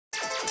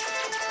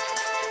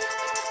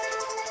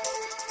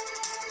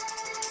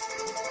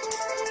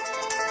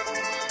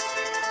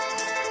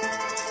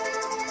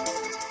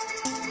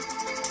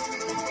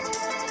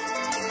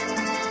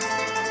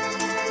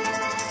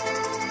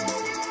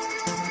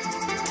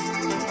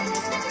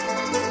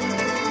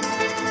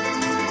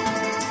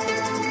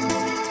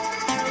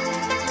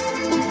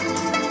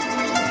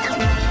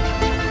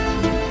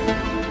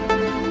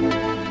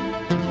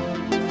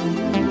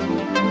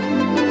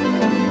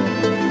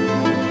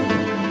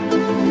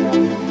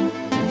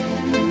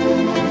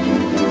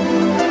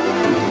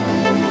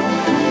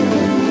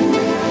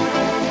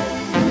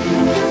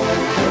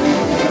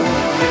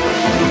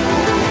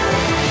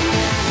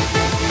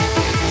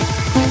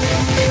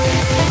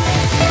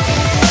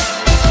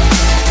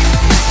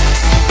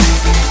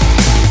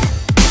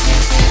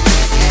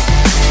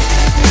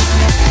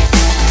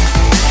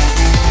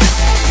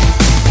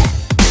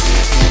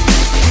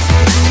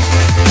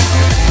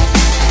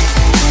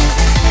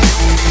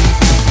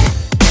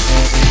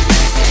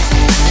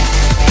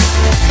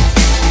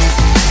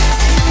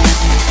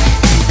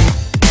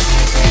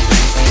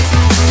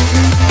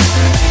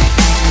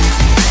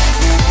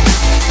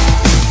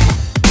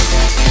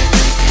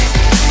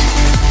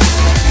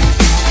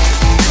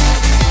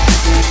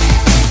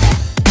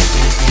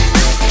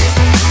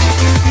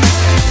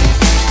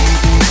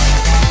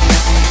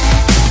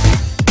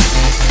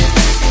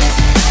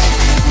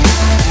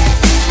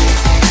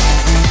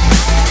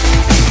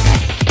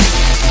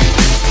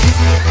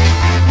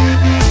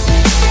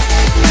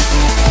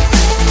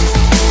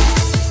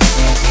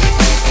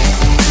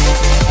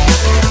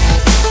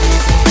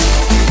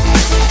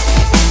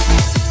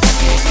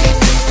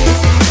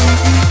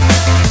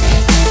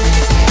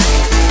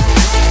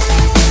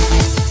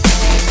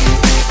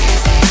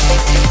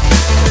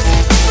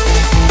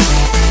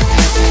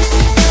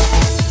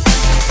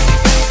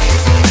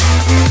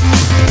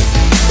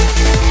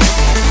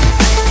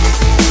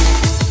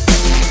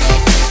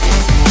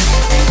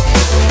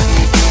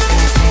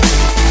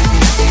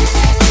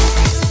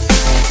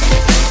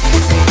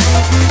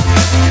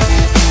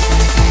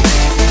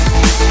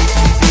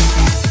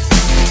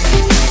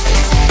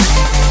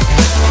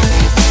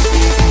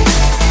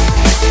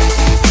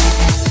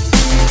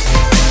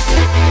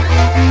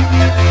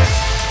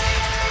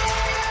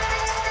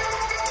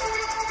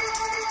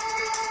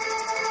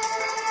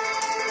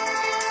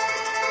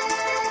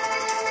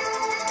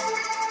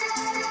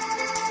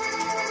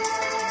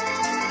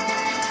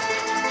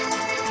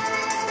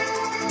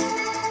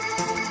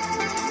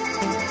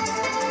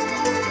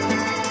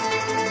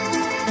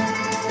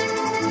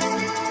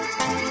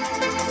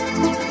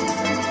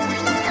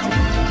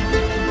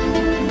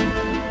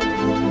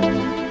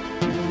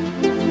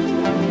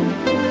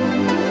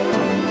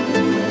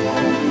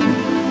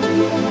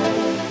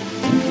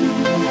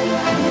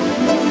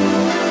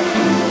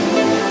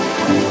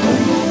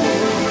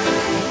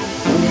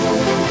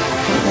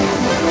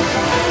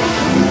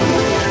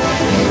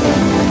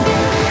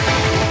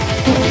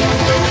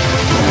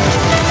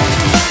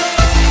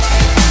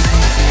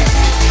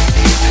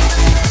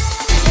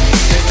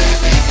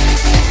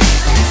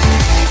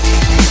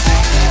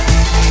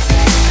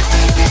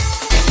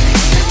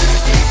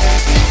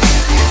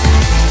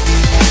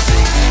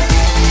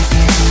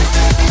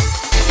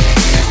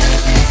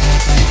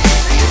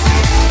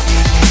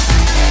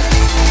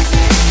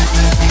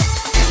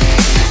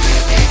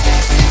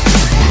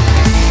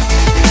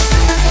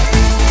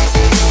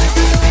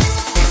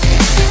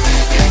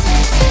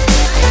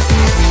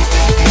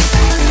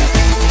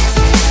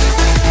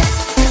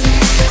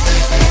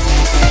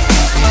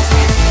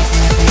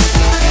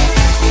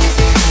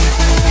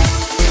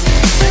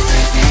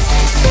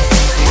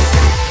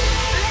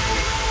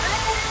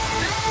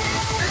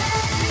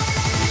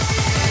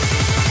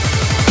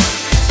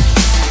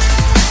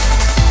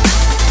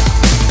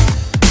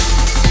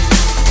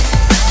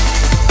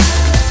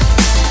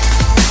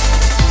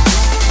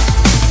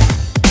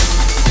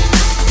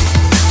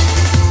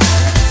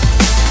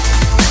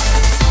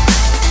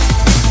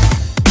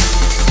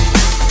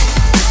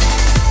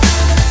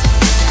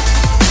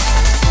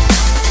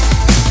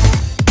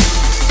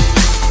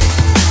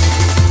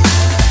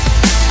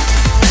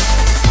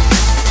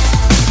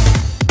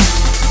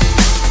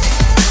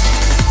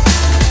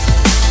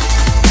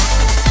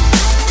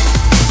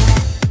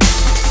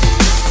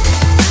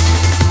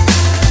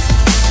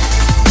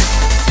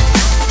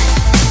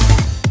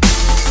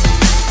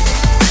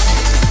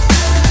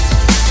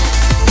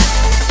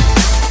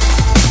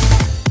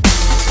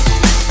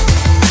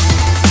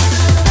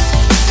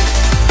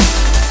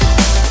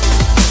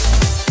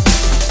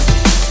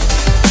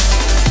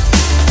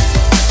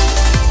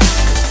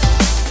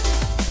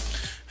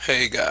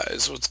Hey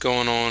guys, what's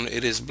going on?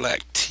 It is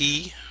Black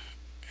T,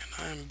 and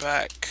I'm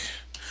back.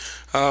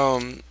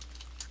 Um,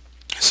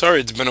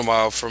 Sorry it's been a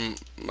while from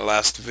my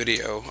last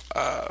video.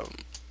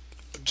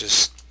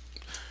 Just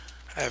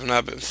I have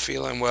not been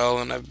feeling well,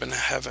 and I've been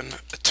having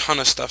a ton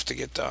of stuff to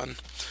get done.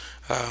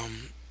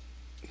 Um,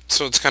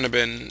 so it's kind of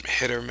been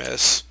hit or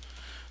miss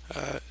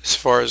as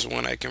far as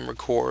when I can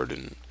record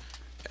and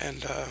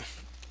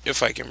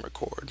if I can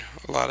record.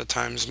 A lot of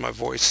times my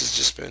voice has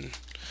just been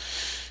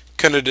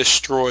kind of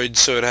destroyed,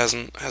 so it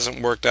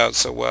hasn't worked out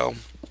so well.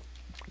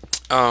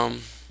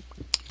 Um,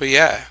 but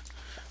yeah,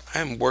 I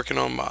am working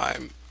on my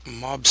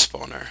mob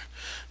spawner.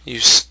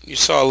 You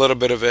saw a little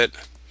bit of it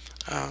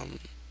um,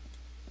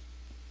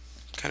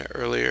 kind of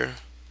earlier.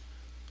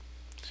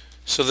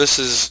 So this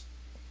is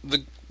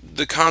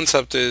the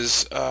concept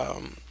is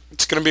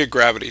it's going to be a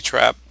gravity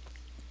trap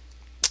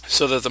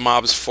so that the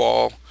mobs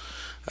fall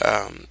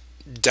um,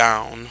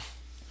 down,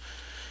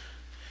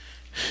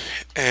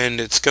 and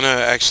it's going to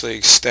actually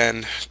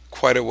extend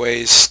quite a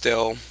ways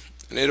still,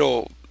 and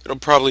it'll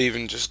probably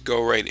even just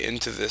go right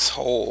into this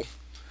hole.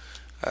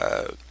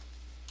 Uh,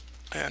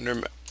 I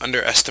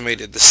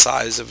underestimated the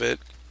size of it,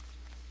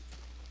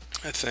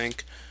 I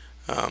think.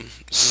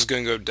 This is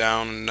going to go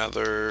down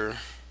another,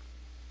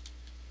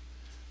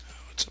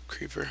 what's up,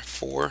 creeper?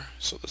 4.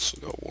 So this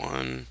will go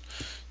 1,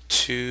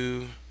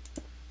 2,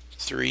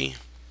 3,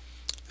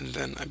 and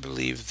then I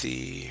believe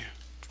the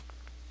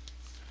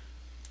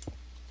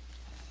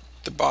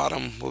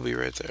bottom will be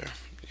right there.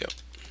 Yep,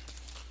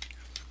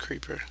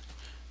 creeper.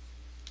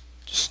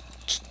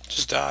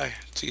 Just die.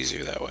 It's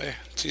easier that way.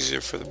 It's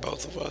easier for the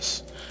both of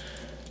us.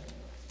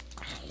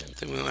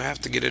 Then we don't have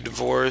to get a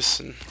divorce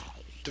and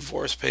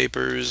divorce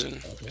papers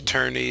and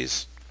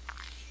attorneys.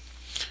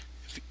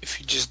 If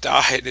you just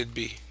died, it'd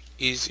be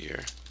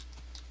easier.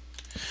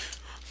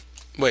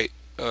 Wait,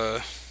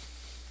 I'm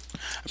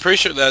pretty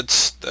sure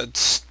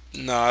that's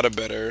not a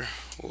better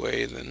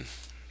way than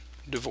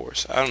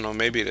divorce. I don't know,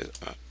 maybe it is.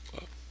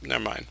 Well,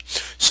 never mind.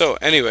 So,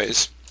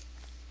 anyways,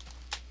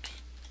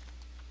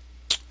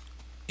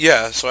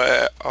 yeah.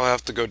 So I'll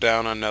have to go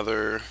down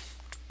another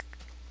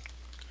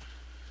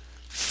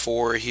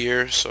 4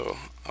 here. So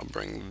I'll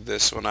bring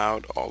this one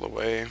out all the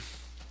way.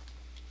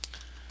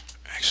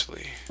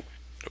 Actually,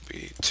 it'll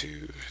be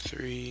 2,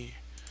 3,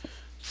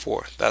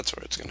 4. That's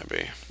where it's gonna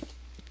be.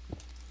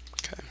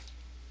 Okay.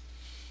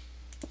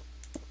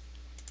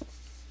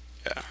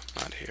 Yeah,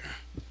 not here.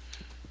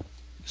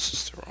 This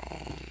is the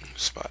wrong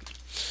spot.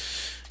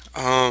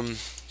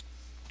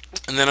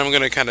 And then I'm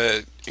gonna kind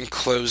of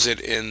enclose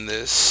it in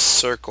this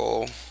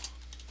circle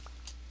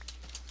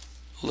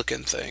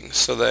looking thing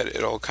so that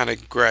it'll kind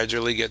of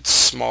gradually get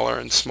smaller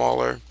and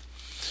smaller.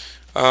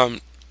 I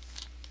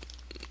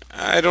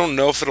don't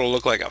know if it'll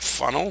look like a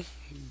funnel,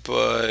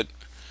 but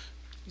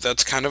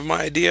that's kind of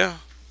my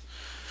idea.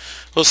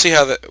 We'll see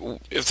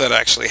if that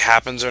actually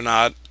happens or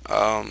not.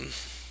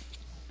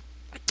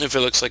 If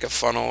it looks like a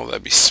funnel,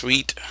 that'd be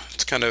sweet.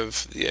 It's kind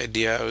of the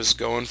idea I was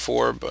going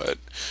for, but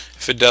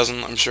if it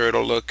doesn't, I'm sure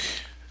it'll look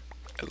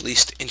at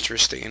least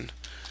interesting.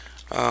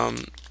 No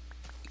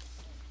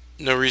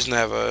reason to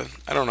have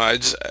I don't know, I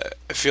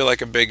feel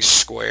like a big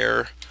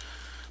square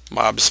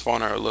mob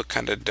spawner would look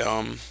kind of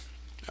dumb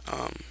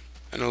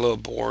and a little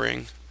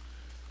boring.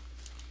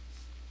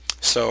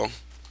 So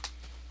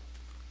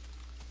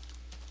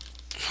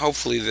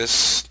hopefully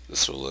this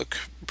will look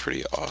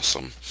pretty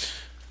awesome.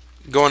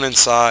 Going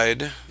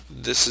inside,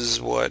 this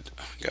is what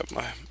got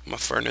my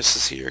furnace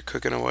is here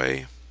cooking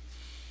away,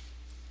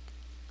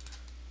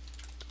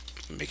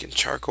 making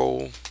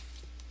charcoal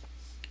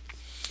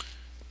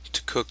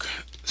to cook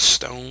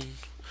stone.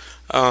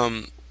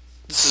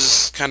 This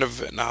is kind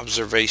of an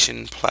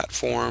observation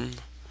platform.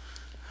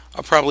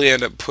 I'll probably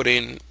end up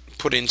putting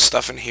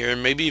stuff in here,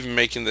 and maybe even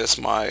making this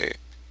my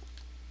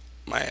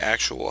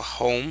actual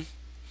home,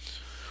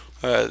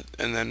 and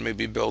then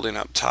maybe building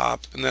up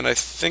top. And then I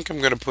think I'm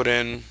gonna put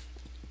in,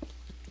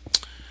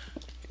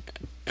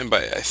 and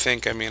by I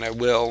think I mean I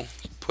will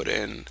put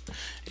in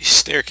a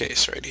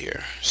staircase right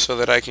here so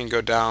that I can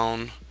go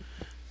down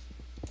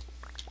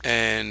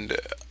and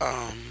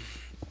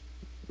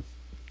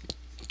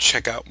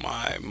check out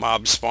my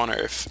mob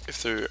spawner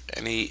if there are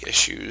any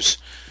issues.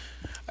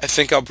 I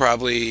think I'll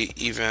probably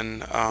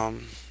even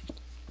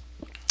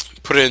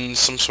put in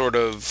some sort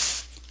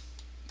of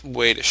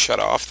way to shut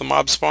off the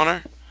mob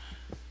spawner,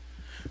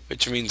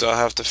 which means I'll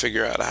have to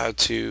figure out how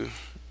to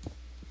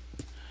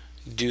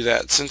do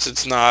that, since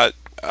it's not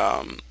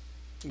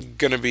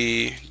gonna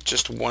be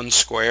just one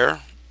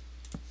square,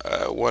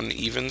 one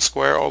even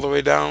square all the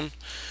way down.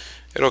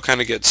 It'll kind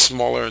of get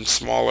smaller and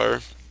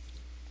smaller.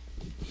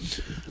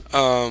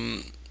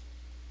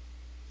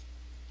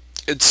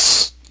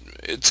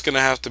 It's gonna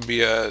have to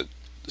be a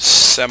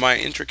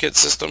semi-intricate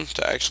system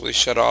to actually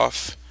shut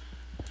off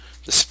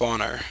the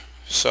spawner.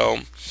 So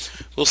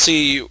we'll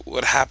see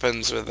what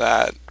happens with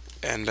that,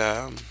 and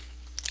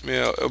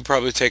it'll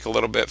probably take a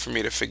little bit for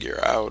me to figure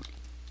out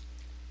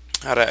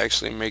how to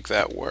actually make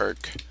that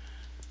work,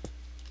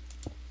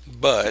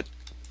 but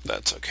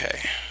that's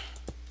okay.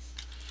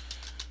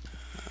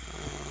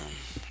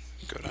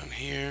 go down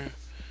here.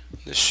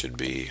 This should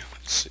be,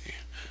 let's see,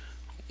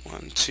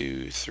 1,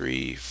 2,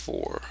 3,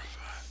 4,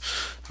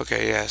 5.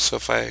 Okay, yeah, so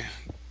if I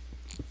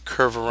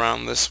curve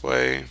around this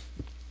way,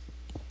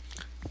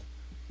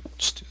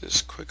 let's do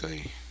this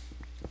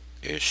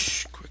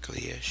quickly-ish,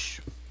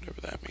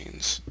 whatever that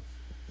means.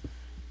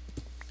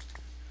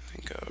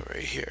 And go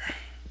right here.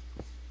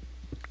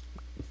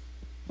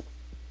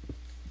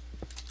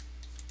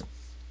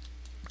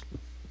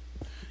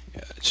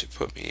 Yeah, that should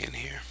put me in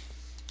here.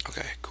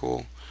 Okay,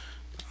 cool.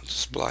 I'll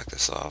just block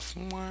this off.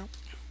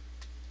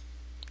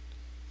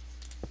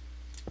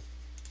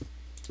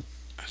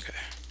 Okay.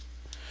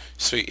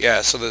 Sweet,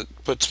 yeah, so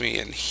that puts me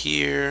in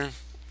here.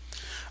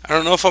 I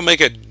don't know if I'll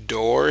make a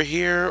door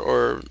here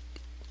or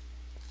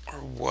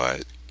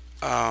what.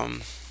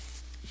 I'll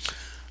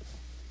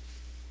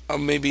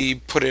maybe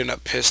put in a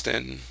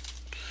piston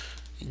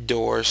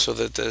door so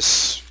that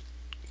this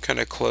kind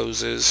of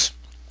closes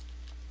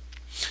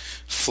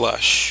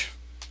flush.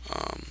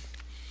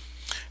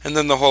 And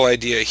then the whole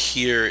idea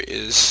here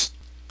is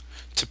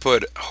to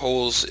put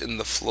holes in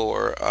the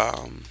floor.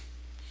 I'm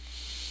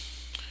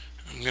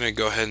going to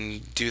go ahead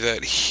and do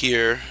that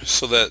here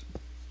so that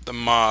the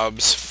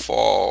mobs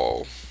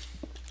fall.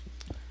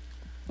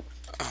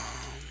 I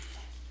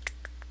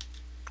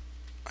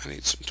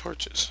need some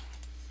torches.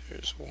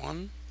 There's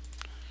one.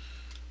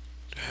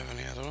 Do I have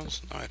any other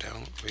ones? No, I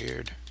don't.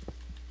 Weird.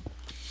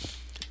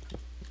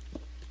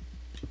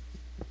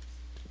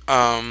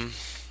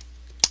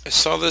 I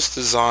saw this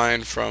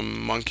design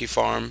from Monkey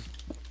Farm.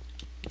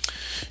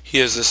 He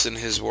has this in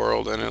his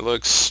world and it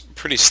looks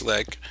pretty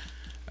slick.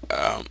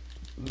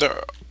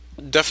 There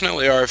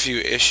definitely are a few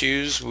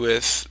issues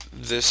with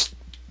this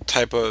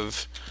type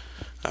of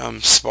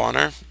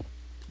spawner.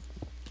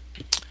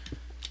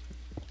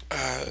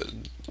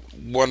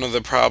 One of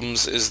the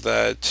problems is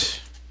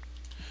that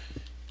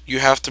you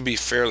have to be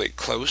fairly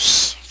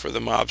close for the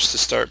mobs to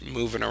start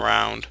moving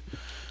around.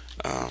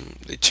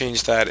 They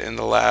changed that in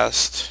the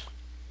last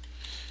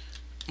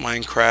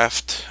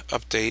Minecraft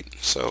update,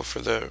 so for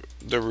the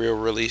real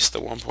release, the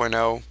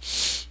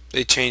 1.0,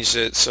 they changed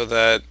it so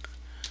that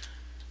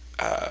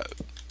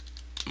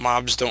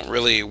mobs don't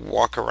really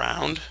walk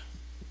around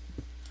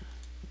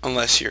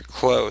unless you're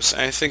close.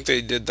 And I think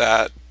they did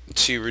that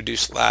to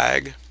reduce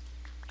lag,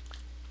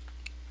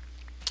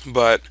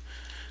 but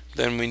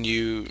then when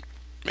you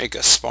make a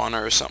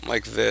spawner or something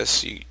like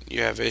this,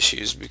 you have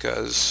issues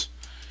because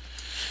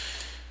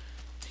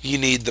you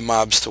need the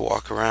mobs to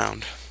walk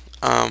around.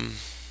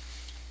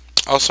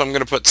 Also, I'm going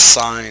to put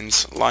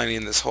signs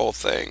lining this whole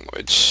thing,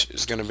 which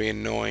is going to be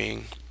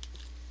annoying.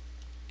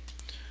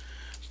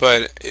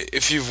 But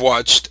if you've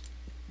watched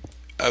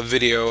a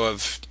video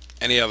of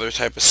any other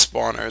type of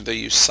spawner, they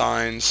use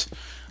signs,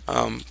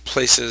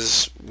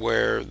 places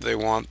where they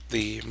want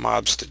the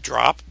mobs to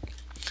drop.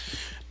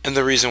 And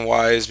the reason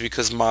why is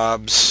because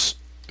mobs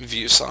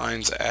view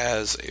signs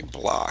as a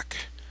block.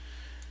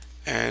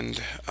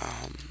 And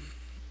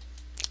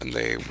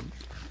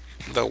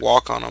they'll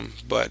walk on them,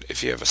 but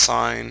if you have a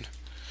sign,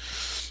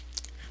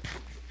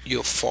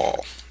 you'll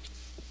fall.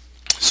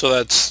 So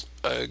that's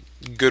a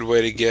good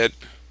way to get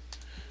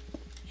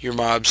your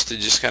mobs to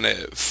just kind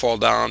of fall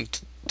down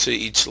to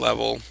each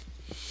level.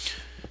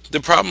 The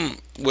problem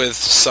with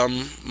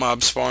some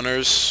mob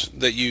spawners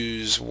that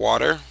use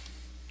water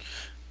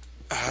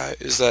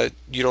is that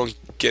you don't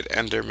get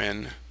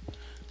Endermen.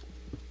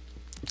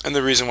 And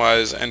the reason why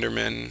is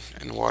Endermen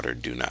and water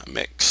do not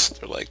mix.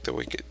 They're like the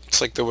wicked. It's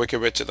like the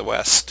Wicked Witch of the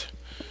West.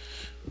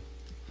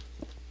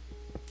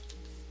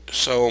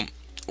 So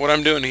what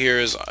I'm doing here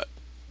is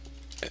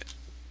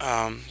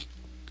kind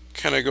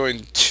of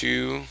going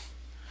too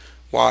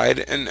wide,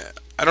 and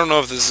I don't know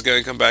if this is going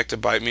to come back to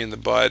bite me in the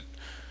butt.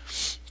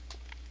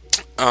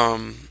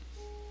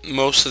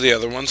 Most of the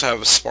other ones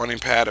have a spawning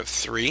pad of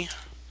 3,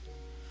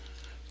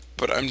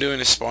 but I'm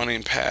doing a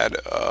spawning pad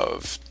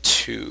of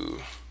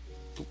 2.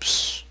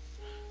 Oops.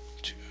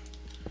 2.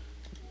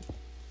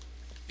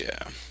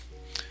 Yeah.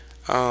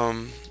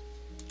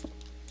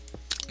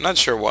 Not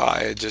sure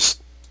why. I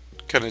just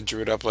kind of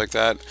drew it up like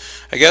that.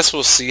 I guess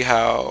we'll see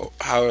how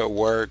it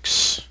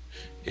works,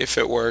 if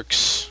it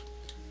works.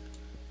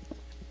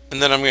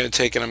 And then I'm going to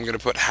take it, I'm going to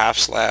put half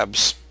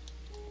slabs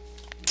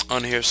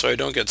on here so I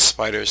don't get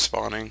spiders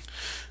spawning.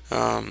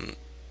 I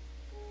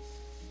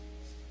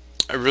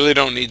really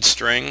don't need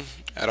string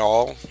at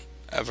all,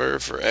 ever,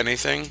 for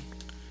anything.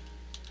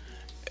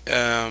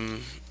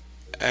 And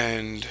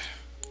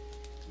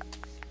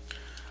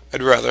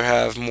I'd rather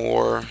have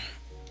more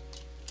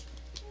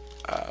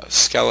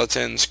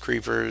skeletons,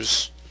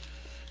 creepers,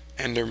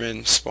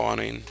 endermen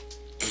spawning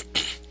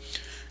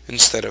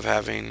instead of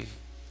having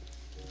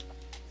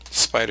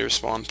spiders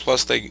spawn.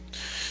 Plus they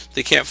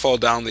can't fall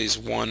down these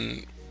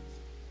one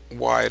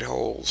wide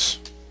holes.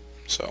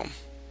 So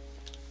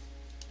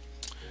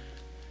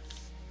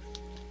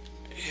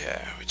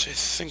yeah, which I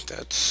think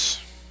that's,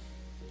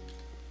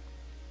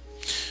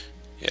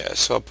 yeah,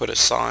 so I'll put a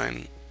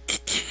sign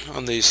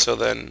on these so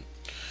then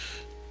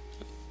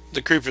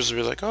the creepers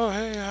will be like, oh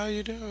hey, how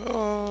you doing?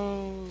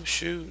 Oh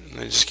shoot, and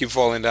they just keep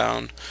falling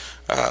down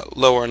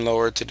lower and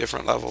lower to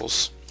different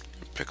levels.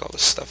 Pick all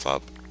this stuff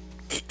up.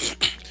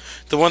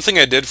 The one thing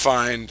I did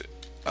find,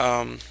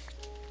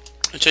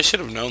 which I should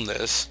have known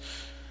this,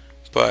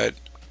 but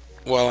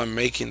while I'm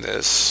making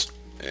this,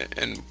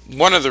 and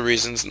one of the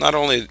reasons, not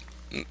only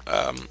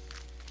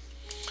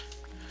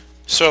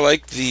so I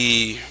like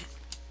the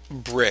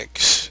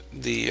bricks,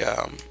 the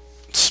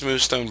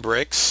smooth stone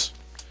bricks.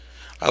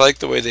 I like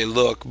the way they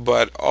look,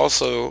 but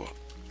also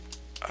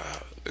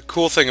the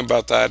cool thing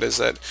about that is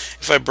that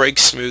if I break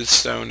smooth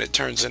stone, it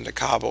turns into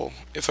cobble.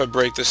 If I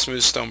break the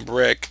smooth stone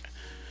brick,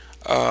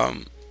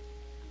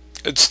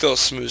 it's still a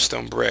smooth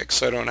stone brick,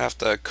 so I don't have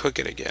to cook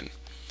it again.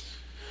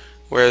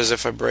 Whereas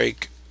if I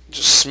break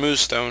just smooth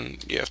stone,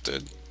 you have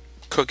to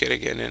cook it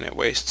again, and it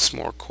wastes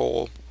more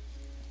coal,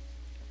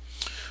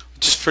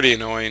 which is pretty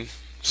annoying.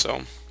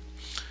 So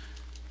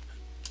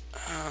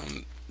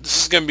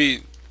this is gonna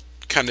be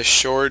kind of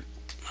short.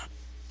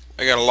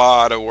 I got a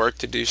lot of work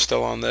to do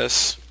still on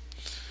this,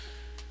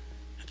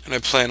 and I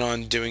plan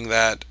on doing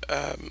that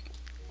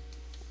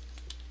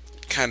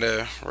kind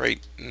of right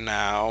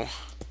now,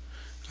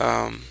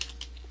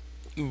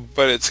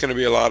 but it's going to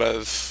be a lot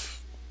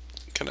of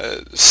kind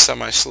of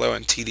semi-slow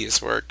and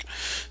tedious work,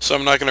 so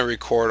I'm not going to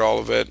record all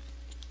of it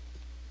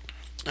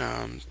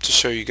to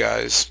show you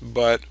guys.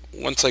 But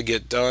once I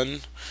get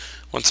done,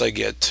 once I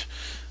get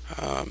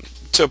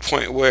to a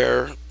point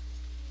where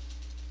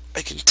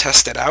I can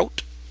test it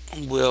out,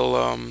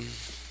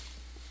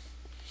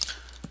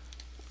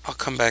 I'll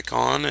come back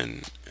on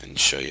and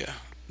show you.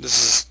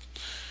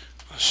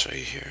 I'll show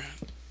you here.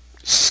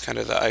 This is kind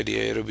of the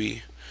idea. It'll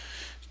be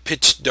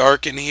pitch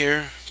dark in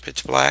here,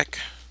 pitch black,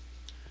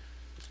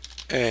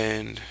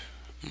 and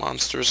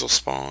monsters will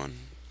spawn.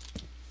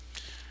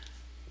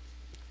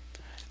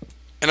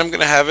 And I'm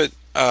gonna have it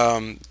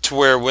to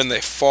where when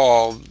they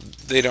fall,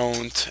 they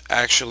don't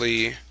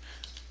actually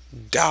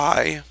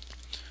die.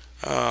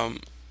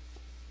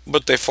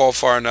 But they fall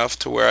far enough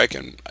to where I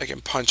can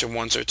punch them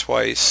once or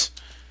twice,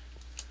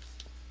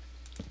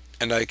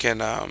 and I can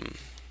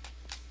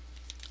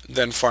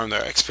then farm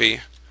their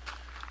XP.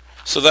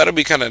 So that'll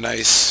be kind of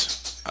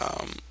nice,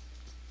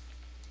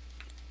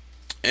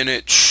 and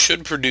it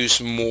should produce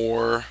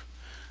more.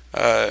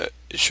 It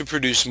should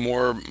produce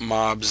more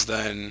mobs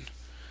than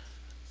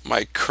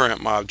my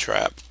current mob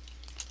trap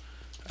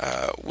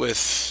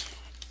with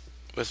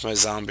my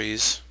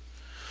zombies.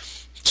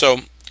 So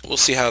we'll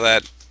see how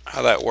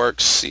that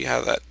works, see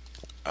how that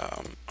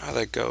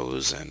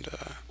goes, and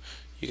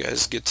you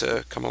guys get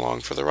to come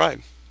along for the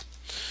ride.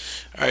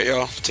 Alright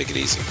y'all, take it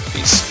easy.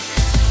 Peace.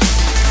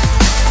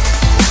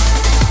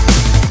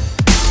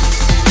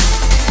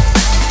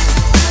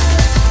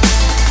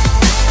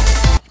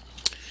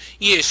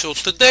 Yeah, so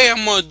today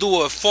I'm gonna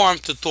do a farm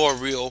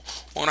tutorial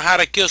on how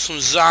to kill some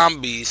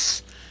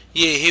zombies.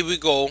 Yeah, here we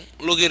go.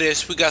 Look at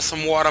this, we got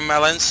some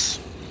watermelons.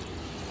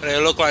 They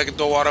look like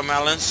the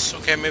watermelons.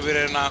 Okay, maybe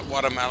they're not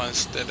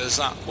watermelons.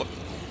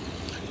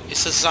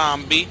 It's a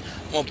zombie.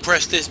 I'm gonna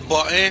press this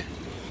button,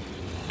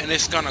 and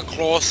it's gonna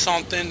claw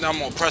something. I'm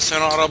gonna press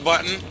another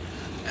button,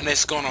 and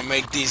it's gonna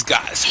make these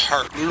guys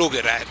hurt. Look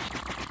at that.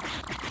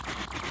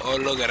 Oh,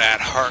 look at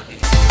that hurting.